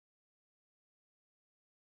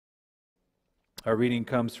Our reading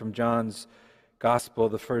comes from John's Gospel,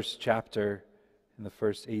 the first chapter, in the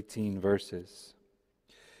first 18 verses.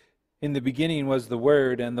 In the beginning was the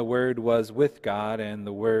Word, and the Word was with God, and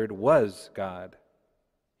the Word was God.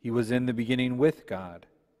 He was in the beginning with God.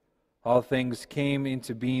 All things came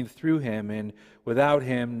into being through him, and without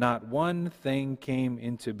him not one thing came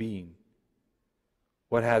into being.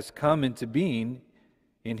 What has come into being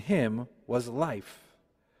in him was life,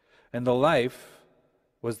 and the life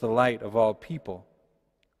was the light of all people.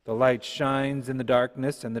 The light shines in the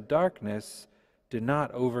darkness, and the darkness did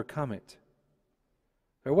not overcome it.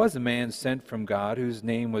 There was a man sent from God whose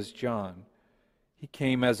name was John. He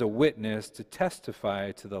came as a witness to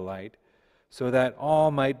testify to the light, so that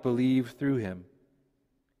all might believe through him.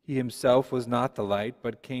 He himself was not the light,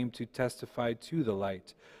 but came to testify to the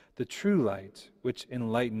light. The true light, which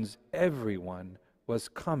enlightens everyone, was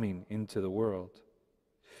coming into the world.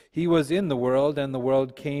 He was in the world, and the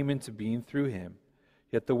world came into being through him.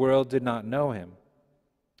 Yet the world did not know him.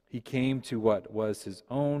 He came to what was his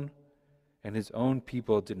own, and his own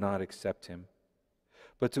people did not accept him.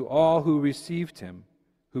 But to all who received him,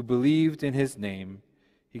 who believed in his name,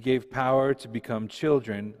 he gave power to become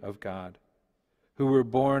children of God, who were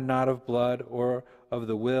born not of blood or of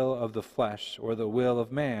the will of the flesh or the will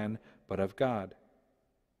of man, but of God.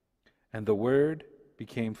 And the Word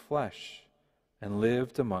became flesh and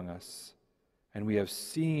lived among us, and we have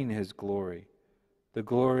seen his glory, the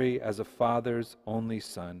glory as a Father's only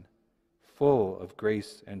Son, full of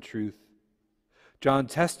grace and truth. John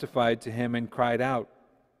testified to him and cried out,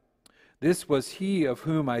 "This was he of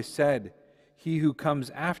whom I said, 'He who comes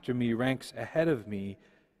after me ranks ahead of me,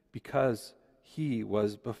 because he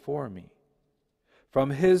was before me.' From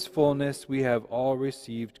his fullness we have all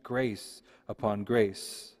received grace upon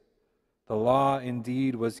grace. The law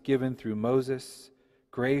indeed was given through Moses,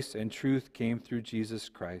 grace and truth came through Jesus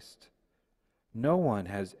Christ. No one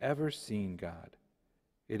has ever seen God.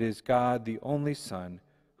 It is God, the only Son,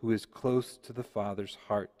 who is close to the Father's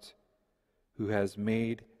heart, who has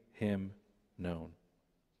made him known."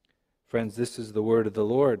 Friends, this is the word of the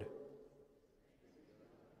Lord.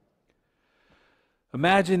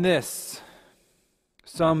 Imagine this.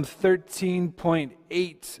 Some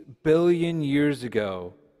 13.8 billion years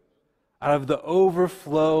ago, out of the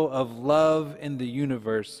overflow of love in the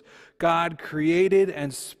universe, God created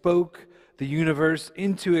and spoke the universe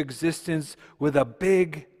into existence with a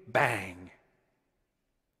big bang.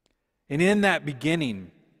 And in that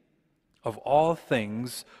beginning of all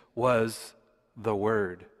things was the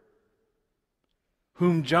Word,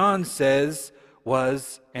 whom John says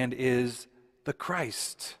was and is the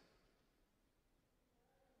Christ,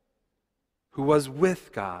 who was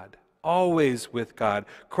with God, always with God.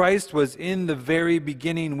 Christ was in the very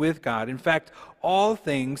beginning with God. In fact, all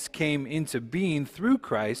things came into being through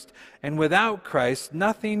Christ, and without Christ,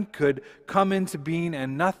 nothing could come into being,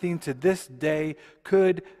 and nothing to this day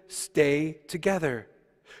could stay together.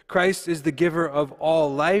 Christ is the giver of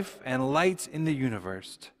all life and light in the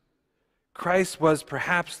universe. Christ was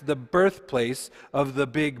perhaps the birthplace of the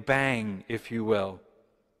Big Bang, if you will.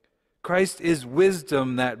 Christ is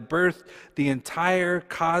wisdom that birthed the entire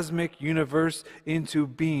cosmic universe into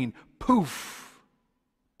being. Poof,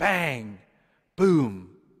 bang,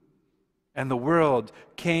 boom. And the world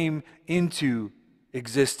came into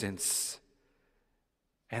existence.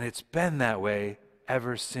 And it's been that way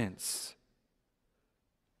ever since.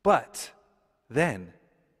 But then,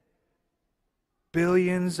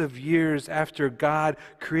 billions of years after God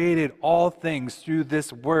created all things through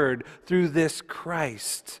this Word, through this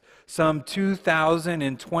Christ, some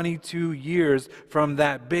 2,022 years from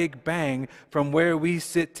that Big Bang, from where we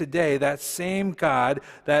sit today, that same God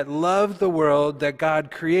that loved the world that God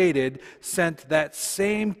created sent that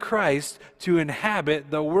same Christ to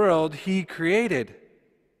inhabit the world he created.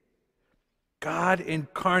 God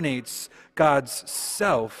incarnates God's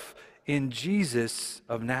self in Jesus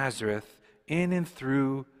of Nazareth, in and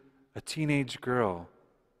through a teenage girl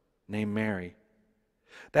named Mary.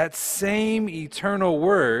 That same eternal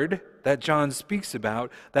Word that John speaks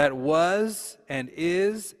about, that was and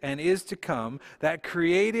is to come, that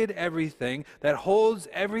created everything, that holds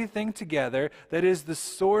everything together, that is the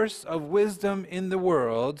source of wisdom in the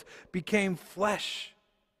world, became flesh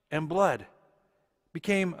and blood,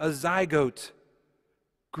 became a zygote,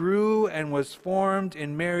 grew and was formed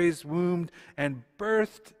in Mary's womb, and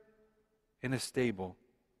birthed in a stable.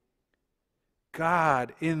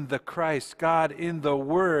 God in the Christ, God in the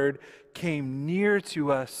Word, came near to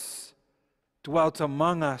us, dwelt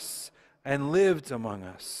among us, and lived among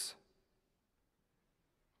us.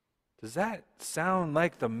 Does that sound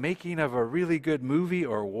like the making of a really good movie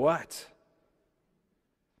or what?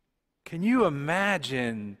 Can you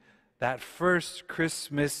imagine that first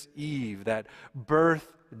Christmas Eve, that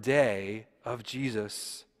birthday of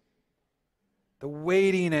Jesus? The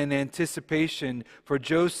waiting and anticipation for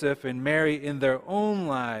Joseph and Mary in their own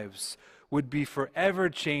lives would be forever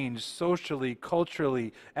changed socially,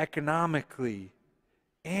 culturally, economically,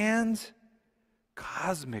 and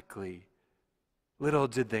cosmically. Little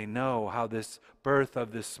did they know how this birth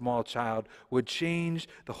of this small child would change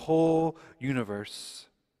the whole universe.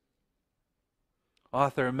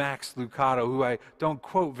 Author Max Lucado, who I don't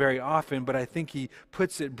quote very often, but I think he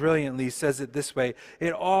puts it brilliantly, says it this way: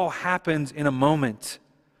 it all happens in a moment,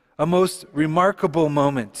 a most remarkable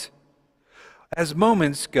moment. As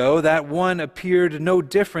moments go, that one appeared no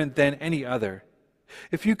different than any other.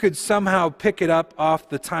 If you could somehow pick it up off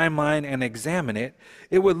the timeline and examine it,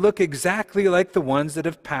 it would look exactly like the ones that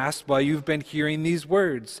have passed while you've been hearing these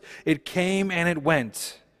words. It came and it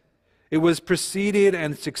went. It was preceded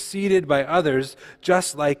and succeeded by others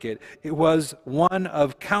just like it. It was one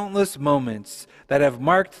of countless moments that have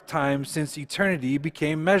marked time since eternity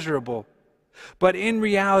became measurable. But in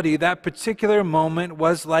reality, that particular moment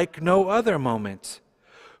was like no other moment.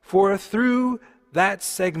 For through that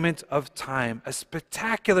segment of time, a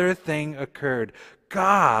spectacular thing occurred.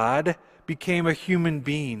 God became a human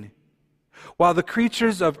being. While the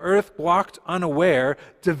creatures of earth walked unaware,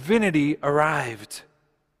 divinity arrived.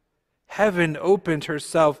 Heaven opened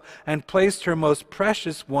herself and placed her most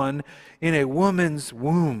precious one in a woman's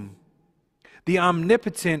womb. The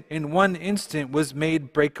omnipotent in one instant was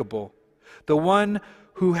made breakable. The one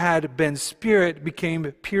who had been spirit became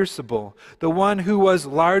pierceable. The one who was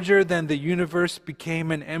larger than the universe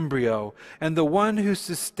became an embryo. And the one who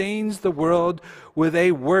sustains the world with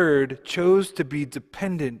a word chose to be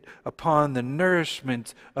dependent upon the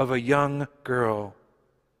nourishment of a young girl.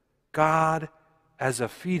 God as a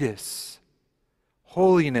fetus,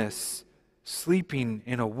 holiness sleeping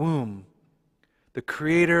in a womb. The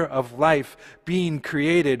creator of life being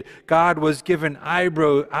created, God was given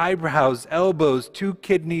eyebrows, elbows, 2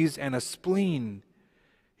 kidneys, and a spleen.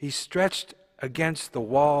 He stretched against the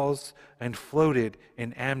walls and floated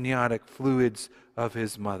in amniotic fluids of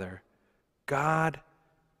his mother. God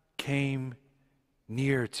came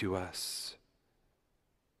near to us.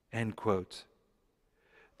 End quote.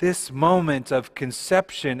 This moment of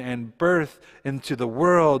conception and birth into the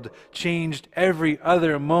world changed every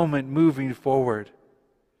other moment moving forward.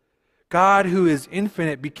 God who is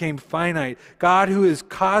infinite became finite. God who is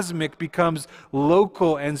cosmic becomes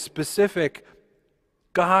local and specific.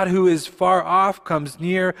 God who is far off comes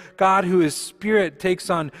near. God who is spirit takes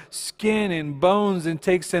on skin and bones and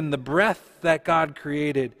takes in the breath that God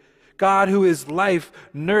created. God who is life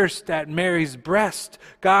nursed at Mary's breast.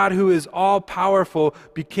 God who is all-powerful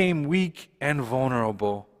became weak and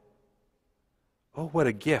vulnerable. Oh, what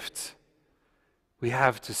a gift we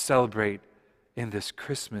have to celebrate in this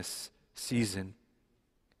Christmas season.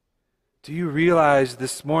 Do you realize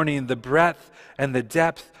this morning the breadth and the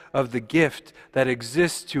depth of the gift that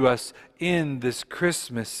exists to us in this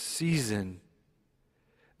Christmas season?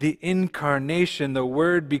 The incarnation, the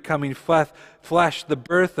Word becoming flesh, the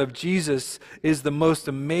birth of Jesus is the most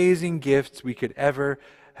amazing gift we could ever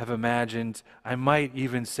have imagined. I might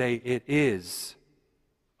even say it is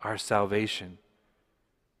our salvation.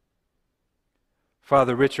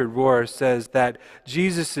 Father Richard Rohr says that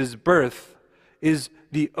Jesus' birth is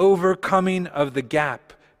the overcoming of the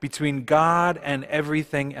gap between God and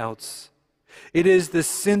everything else. It is the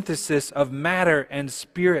synthesis of matter and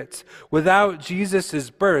spirit. Without Jesus'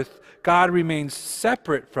 birth, God remains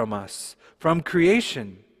separate from us, from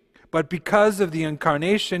creation. But because of the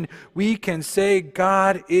incarnation, we can say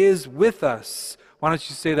God is with us. Why don't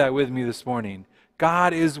you say that with me this morning?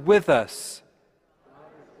 God is with us.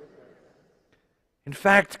 In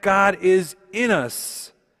fact, God is in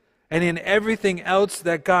us and in everything else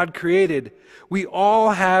that God created. We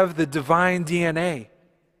all have the divine DNA.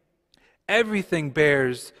 Everything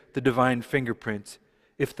bears the divine fingerprint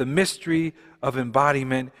if the mystery of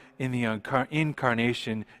embodiment in the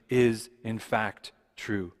incarnation is in fact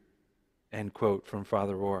true. End quote from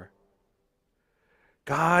Father Rohr.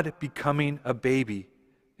 God becoming a baby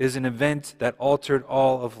is an event that altered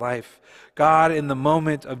all of life. God, in the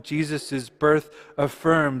moment of Jesus' birth,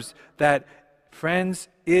 affirms that, friends,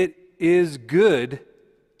 it is good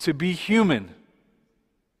to be human.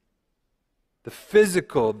 The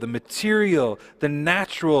physical, the material, the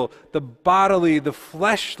natural, the bodily, the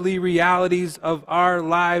fleshly realities of our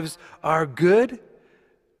lives are good.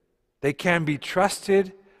 They can be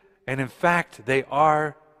trusted, and in fact, they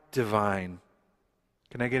are divine.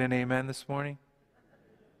 Can I get an amen this morning?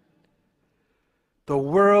 The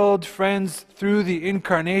world, friends, through the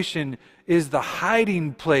incarnation is the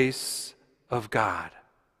hiding place of God.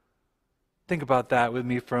 Think about that with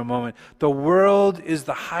me for a moment. The world is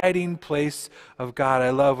the hiding place of God.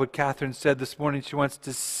 I love what Catherine said this morning. She wants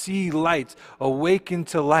to see light, awaken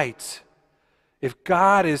to light. If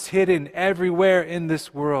God is hidden everywhere in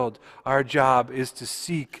this world, our job is to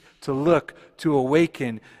seek, to look, to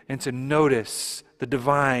awaken, and to notice the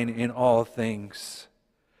divine in all things.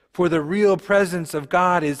 For the real presence of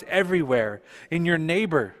God is everywhere, in your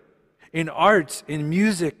neighbor, in art, in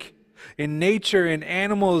music, in nature, in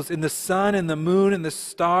animals, in the sun, in the moon, in the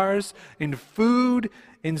stars, in food,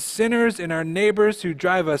 in sinners, in our neighbors who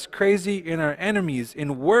drive us crazy, in our enemies,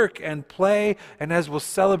 in work and play, and as we'll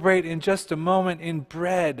celebrate in just a moment, in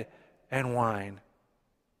bread and wine.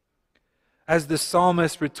 As the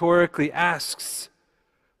psalmist rhetorically asks,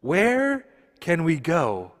 where can we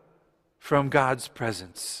go from God's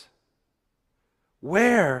presence?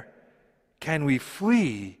 Where can we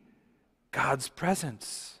flee God's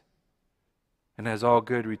presence? And as all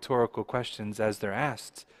good rhetorical questions, as they're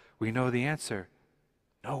asked, we know the answer.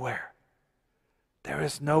 Nowhere. There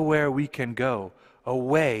is nowhere we can go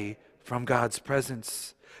away from God's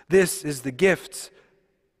presence. This is the gift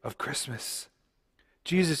of Christmas.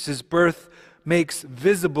 Jesus' birth makes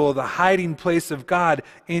visible the hiding place of God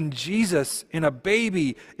in Jesus, in a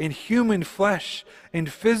baby, in human flesh, in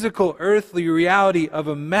physical earthly reality of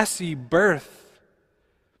a messy birth.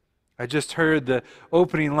 I just heard the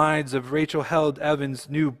opening lines of Rachel Held Evans'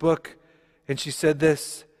 new book, and she said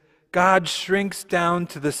this: God shrinks down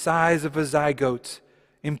to the size of a zygote,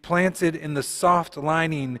 implanted in the soft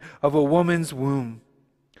lining of a woman's womb,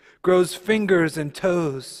 grows fingers and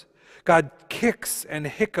toes. God kicks and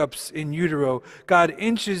hiccups in utero. God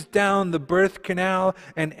inches down the birth canal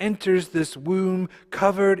and enters this womb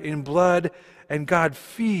covered in blood, and God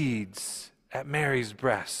feeds at Mary's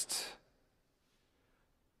breast.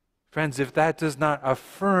 Friends, if that does not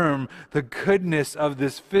affirm the goodness of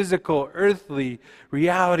this physical, earthly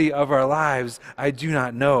reality of our lives, I do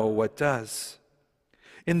not know what does.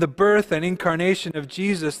 In the birth and incarnation of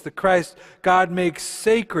Jesus the Christ, God makes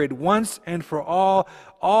sacred once and for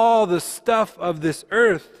all the stuff of this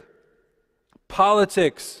earth: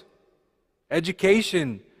 politics,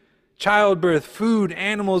 education, childbirth, food,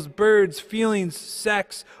 animals, birds, feelings,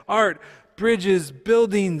 sex, art, bridges,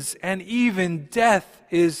 buildings, and even death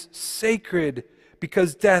is sacred,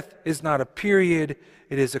 because death is not a period,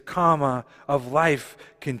 it is a comma of life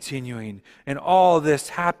continuing. And all this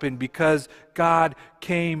happened because God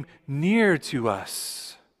came near to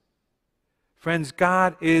us. Friends,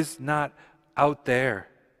 God is not out there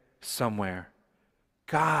somewhere.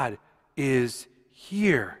 God is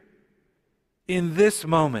here, in this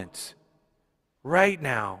moment, right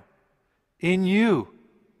now, in you,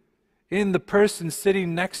 in the person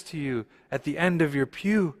sitting next to you at the end of your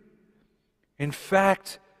pew. In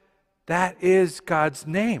fact, that is God's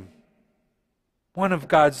name. One of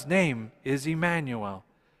God's name is Emmanuel,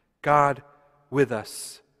 God with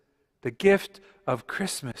us. The gift of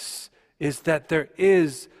Christmas is that there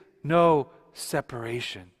is no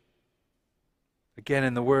separation. Again,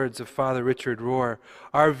 in the words of Father Richard Rohr,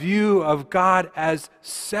 our view of God as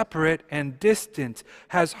separate and distant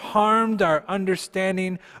has harmed our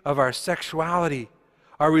understanding of our sexuality,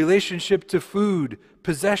 our relationship to food,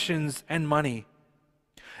 possessions, and money,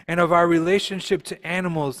 and of our relationship to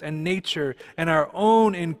animals and nature and our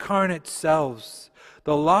own incarnate selves.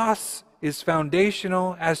 The loss is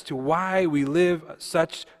foundational as to why we live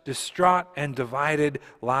such distraught and divided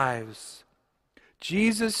lives.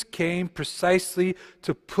 Jesus came precisely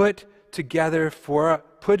to put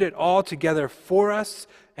it all together for us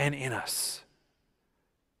and in us.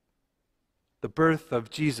 The birth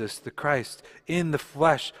of Jesus, the Christ, in the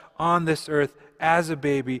flesh, on this earth, as a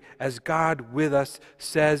baby, as God with us,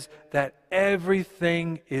 says that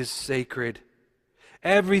everything is sacred.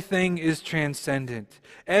 Everything is transcendent.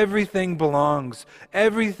 Everything belongs.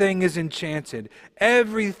 Everything is enchanted.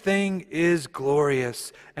 Everything is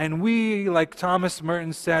glorious. And we, like Thomas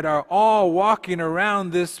Merton said, are all walking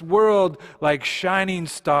around this world like shining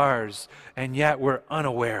stars, and yet we're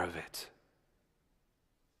unaware of it.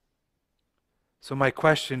 So my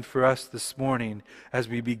question for us this morning, as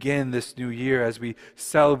we begin this new year, as we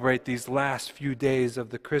celebrate these last few days of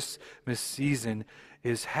the Christmas season,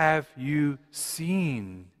 is: have you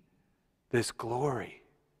seen this glory?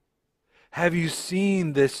 Have you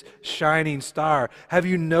seen this shining star? Have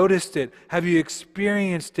you noticed it? Have you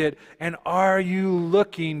experienced it? And are you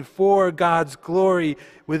looking for God's glory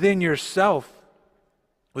within yourself,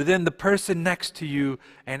 within the person next to you,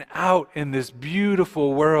 and out in this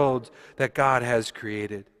beautiful world that God has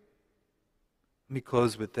created? Let me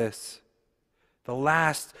close with this. The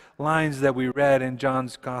last lines that we read in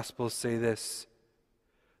John's Gospel say this: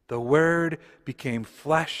 "The Word became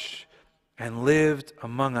flesh and lived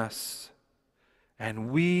among us, and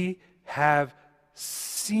we have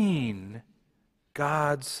seen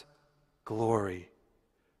God's glory,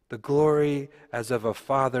 the glory as of a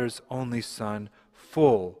Father's only Son,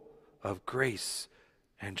 full of grace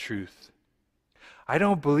and truth." I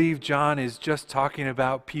don't believe John is just talking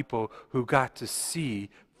about people who got to see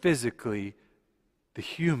physically the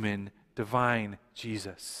human, divine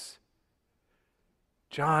Jesus.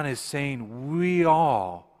 John is saying we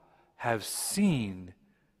all have seen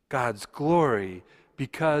God's glory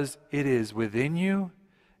because it is within you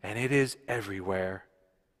and it is everywhere.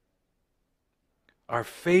 Our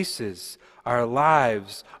faces, our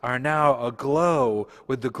lives are now aglow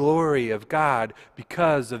with the glory of God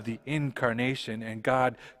because of the incarnation and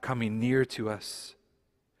God coming near to us.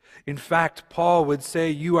 In fact, Paul would say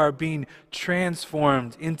you are being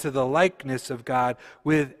transformed into the likeness of God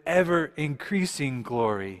with ever-increasing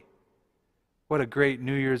glory. What a great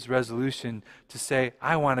New Year's resolution to say,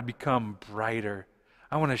 I want to become brighter.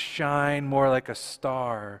 I want to shine more like a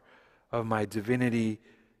star of my divinity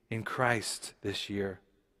in Christ this year.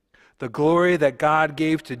 The glory that God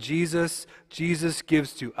gave to Jesus, Jesus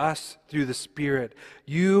gives to us through the Spirit.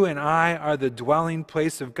 You and I are the dwelling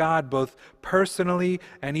place of God, both personally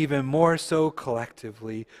and even more so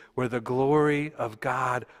collectively, where the glory of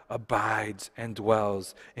God abides and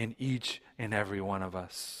dwells in each and every one of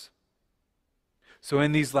us. So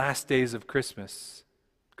in these last days of Christmas,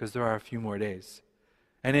 because there are a few more days,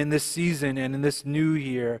 and in this season and in this new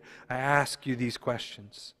year, I ask you these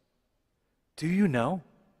questions. Do you know?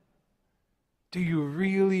 Do you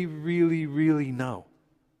really, really, really know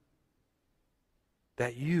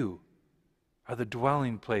that you are the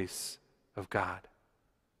dwelling place of God?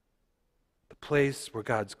 The place where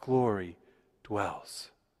God's glory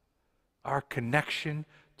dwells. Our connection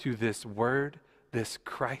to this Word, this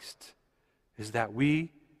Christ, is that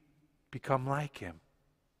we become like Him.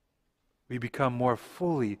 We become more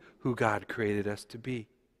fully who God created us to be.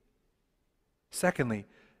 Secondly,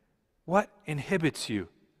 what inhibits you?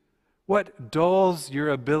 What dulls your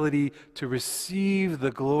ability to receive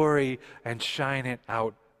the glory and shine it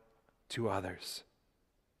out to others?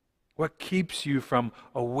 What keeps you from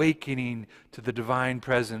awakening to the divine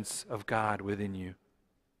presence of God within you?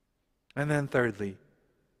 And then thirdly,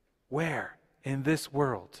 where in this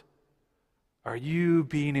world are you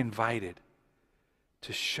being invited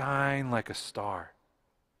to shine like a star,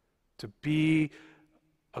 to be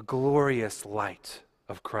a glorious light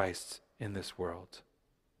of Christ in this world?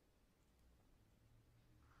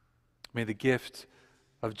 May the gift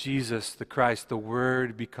of Jesus, the Christ, the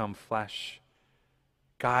Word become flesh,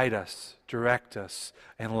 guide us, direct us,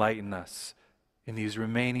 enlighten us in these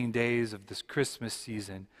remaining days of this Christmas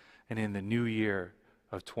season and in the new year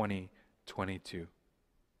of 2022.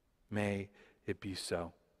 May it be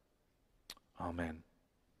so. Amen.